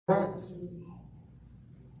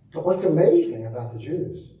But what's amazing about the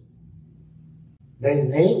Jews, they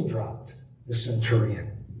name dropped the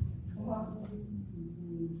centurion.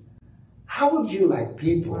 How would you like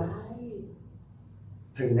people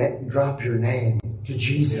to drop your name to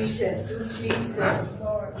Jesus? Jesus.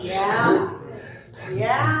 Yeah.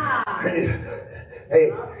 Yeah.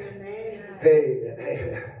 Hey,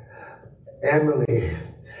 Emily,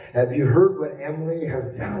 have you heard what Emily has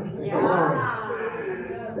done? Yeah.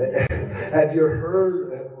 Have you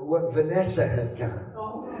heard what Vanessa has done?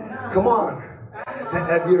 Come on.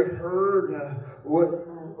 Have you heard what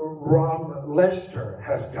Ron Lester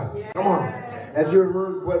has done? Come on. Have you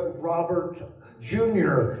heard what Robert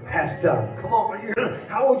Jr. has done? Come on.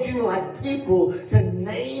 How would you like people to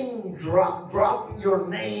name drop your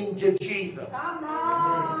name to Jesus? Come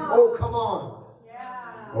on. Oh, come on.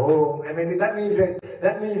 Yeah. Oh, I mean, that means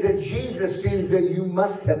that Jesus sees that you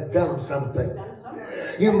must have done something.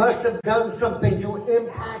 You must have done something to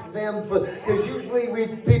impact them. Because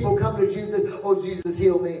usually people come to Jesus, oh, Jesus,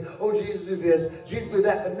 heal me. Oh, Jesus, do this. Jesus, do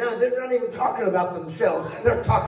that. But now they're not even talking about themselves. They're talking